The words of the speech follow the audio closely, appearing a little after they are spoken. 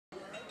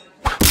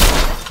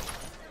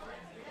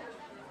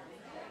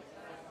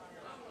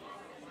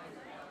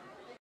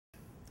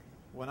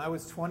When I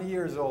was 20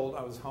 years old,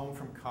 I was home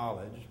from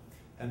college,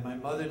 and my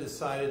mother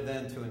decided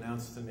then to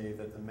announce to me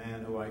that the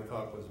man who I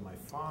thought was my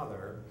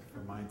father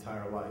for my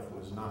entire life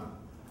was not.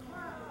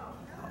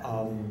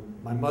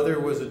 My mother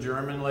was a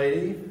German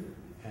lady,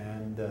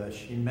 and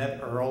she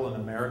met Earl, an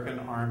American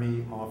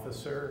Army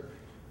officer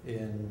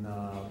in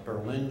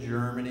Berlin,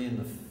 Germany in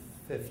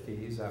the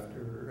 50s,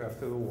 after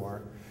the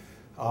war,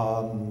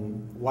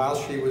 while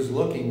she was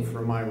looking for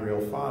my real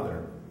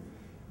father.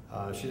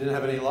 She didn't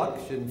have any luck,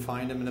 she didn't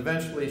find him, and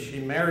eventually she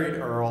married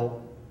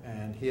Earl,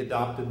 and he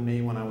adopted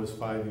me when I was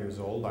 5 years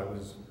old. I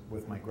was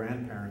with my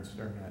grandparents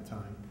during that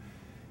time.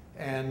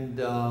 And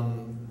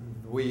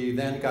we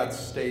then got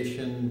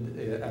stationed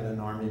at an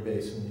Army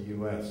base in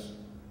the US.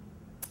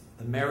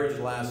 The marriage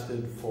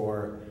lasted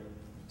for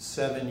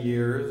 7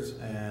 years,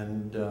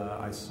 and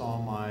I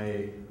saw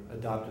my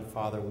adopted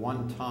father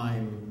one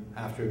time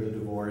after the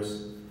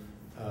divorce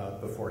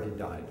before he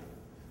died.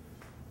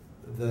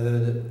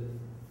 The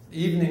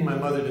evening my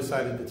mother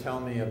decided to tell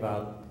me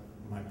about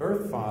my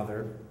birth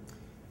father,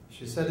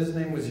 she said his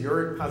name was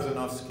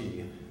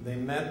Jureckson. They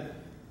met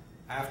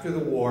after the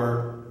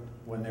war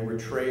when they were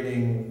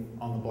trading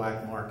on the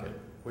black market,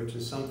 which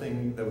is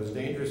something that was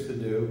dangerous to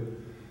do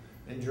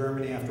in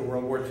Germany after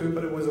World War II,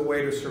 but it was a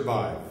way to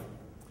survive.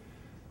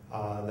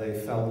 They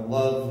fell in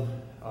love,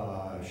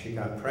 she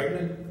got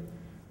pregnant,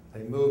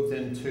 they moved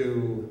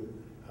into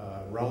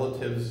a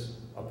relative's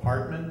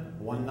apartment.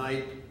 One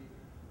night,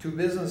 two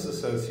business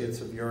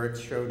associates of Jureck's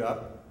showed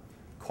up,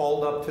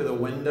 called up to the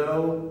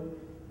window.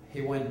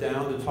 He went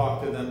down to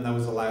talk to them. That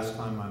was the last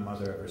time my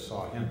mother ever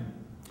saw him.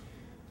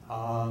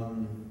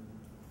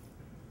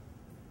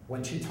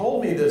 When she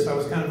told me this, I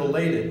was kind of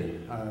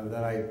elated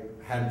that I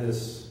had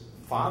this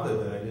father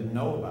that I didn't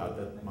know about,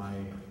 that my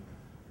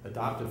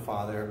adopted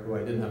father, who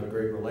I didn't have a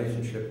great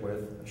relationship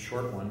with, a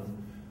short one,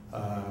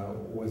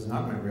 was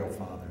not my real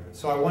father.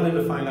 So I wanted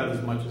to find out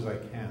as much as I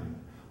can.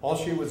 All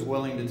she was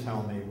willing to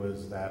tell me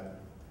was that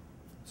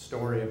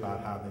story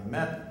about how they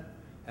met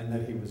and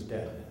that he was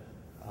dead.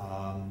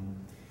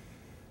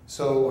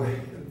 So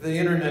the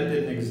internet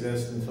didn't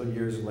exist until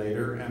years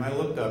later, and I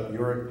looked up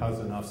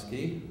Jureckson.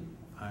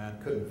 I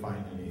couldn't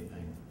find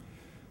anything.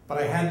 But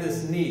I had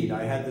this need,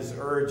 I had this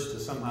urge to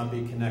somehow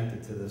be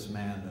connected to this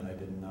man that I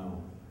didn't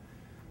know.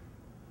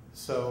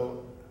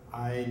 So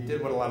I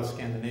did what a lot of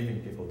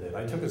Scandinavian people did.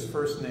 I took his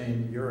first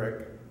name,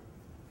 Jureck,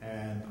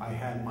 and I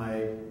had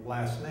my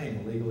last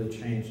name legally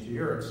changed to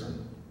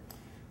Jureckson.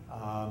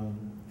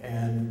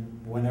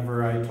 And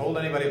whenever I told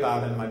anybody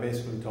about him, I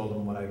basically told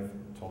them what I've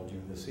told you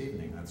this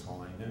evening. That's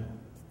all I knew.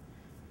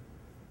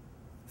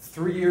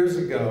 3 years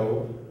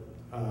ago,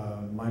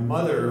 my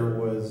mother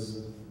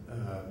was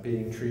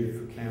being treated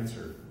for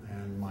cancer,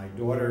 and my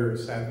daughter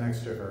sat next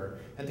to her.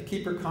 And to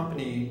keep her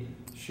company,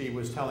 she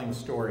was telling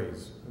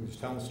stories. She was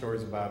telling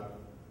stories about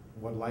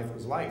what life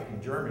was like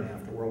in Germany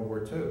after World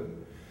War II.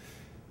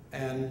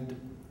 And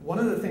one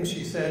of the things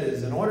she said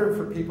is, in order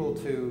for people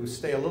to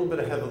stay a little bit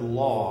ahead of the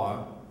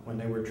law when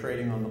they were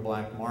trading on the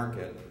black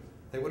market,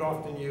 they would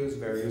often use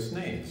various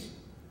names.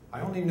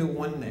 I only knew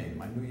one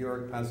name. I knew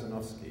Jureckson.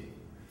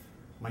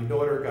 My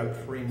daughter got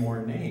 3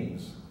 more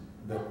names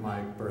that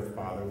my birth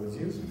father was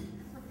using.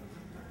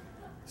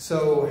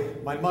 So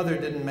my mother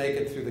didn't make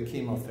it through the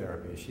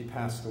chemotherapy. She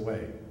passed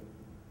away.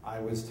 I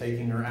was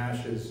taking her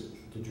ashes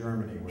to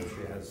Germany, where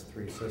she has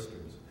 3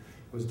 sisters.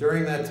 It was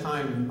during that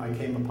time I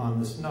came upon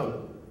this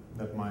note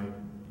that my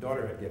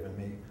daughter had given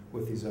me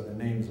with these other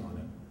names on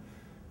it.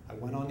 I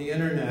went on the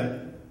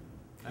internet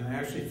and I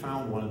actually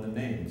found one of the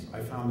names. I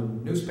found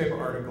a newspaper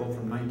article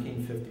from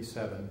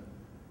 1957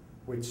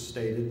 which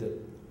stated that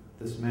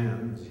this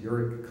man,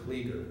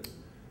 Jureck,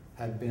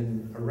 had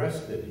been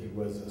arrested. He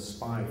was a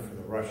spy for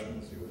the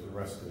Russians. He was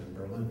arrested in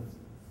Berlin.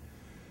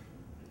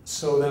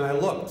 So then I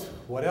looked,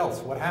 what else?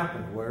 What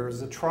happened? Where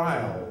is the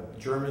trial?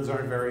 Germans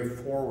aren't very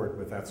forward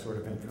with that sort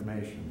of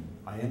information.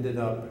 I ended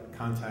up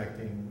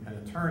contacting an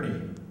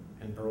attorney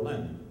in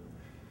Berlin,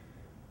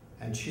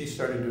 and she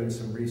started doing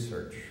some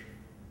research.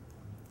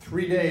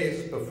 3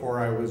 days before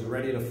I was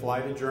ready to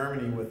fly to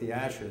Germany with the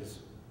ashes,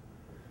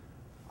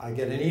 I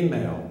get an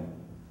email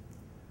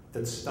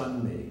that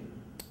stunned me.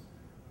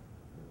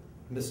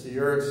 Mr.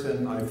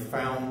 Jureckson, I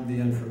found the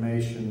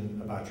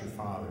information about your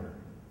father.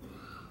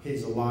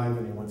 He's alive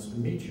and he wants to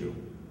meet you.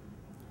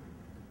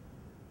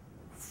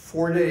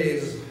 4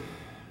 days,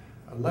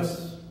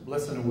 less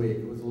than a week,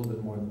 it was a little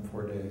bit more than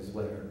 4 days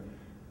later,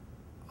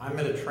 I'm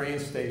at a train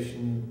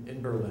station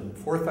in Berlin,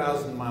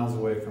 4,000 miles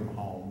away from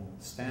home,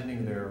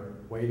 standing there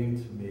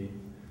waiting to meet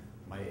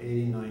my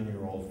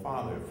 89-year-old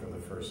father for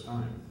the first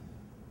time.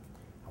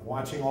 I'm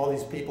watching all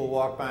these people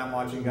walk by. I'm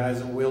watching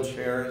guys in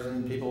wheelchairs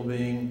and people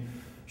being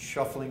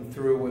shuffling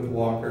through with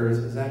walkers.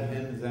 Is that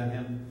him? Is that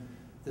him?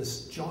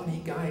 This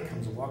Johnny guy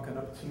comes walking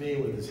up to me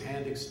with his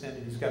hand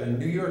extended. He's got a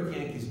New York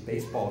Yankees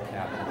baseball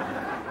cap on.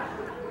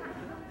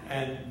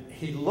 And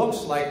he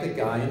looks like the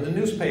guy in the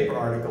newspaper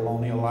article,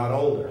 only a lot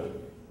older.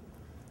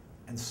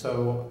 And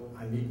so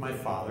I meet my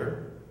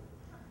father.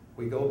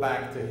 We go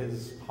back to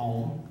his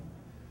home.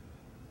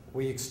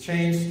 We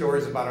exchange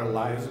stories about our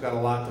lives. We've got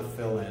a lot to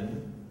fill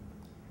in.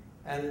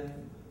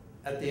 And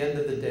at the end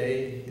of the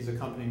day, he's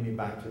accompanying me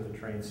back to the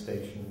train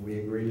station. We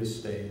agree to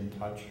stay in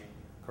touch.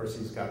 Of course,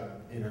 he's got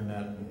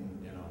internet and,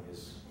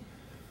 his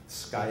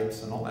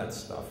Skypes and all that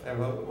stuff.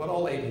 What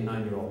all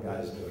 89-year-old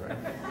guys do, right?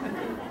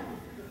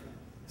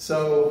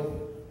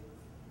 So,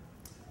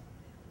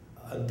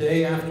 a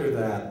day after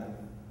that,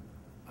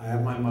 I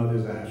have my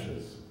mother's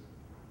ashes.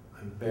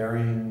 I'm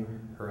burying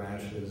her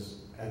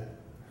ashes at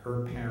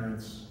her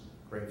parents'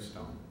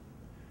 gravestone.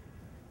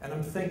 And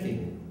I'm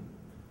thinking,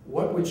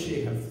 what would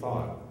she have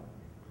thought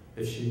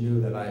if she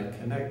knew that I had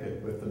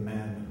connected with the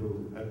man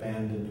who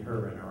abandoned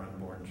her and her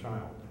unborn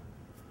child?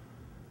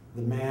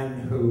 The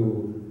man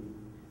who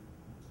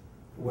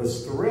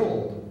was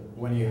thrilled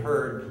when he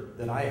heard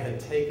that I had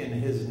taken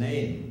his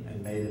name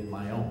and made it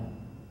my own.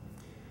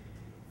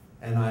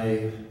 And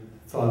I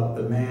thought,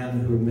 the man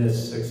who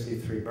missed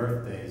 63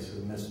 birthdays,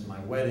 who missed my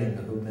wedding,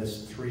 who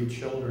missed 3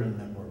 children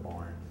that were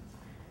born.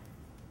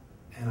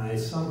 And I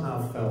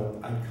somehow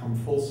felt I'd come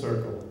full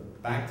circle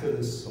back to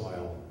this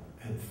soil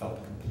and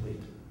felt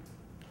complete.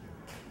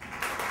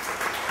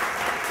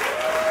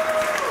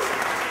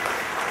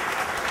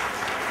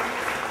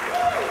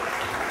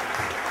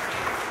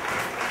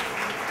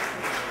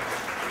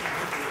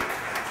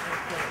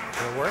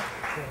 Will it work?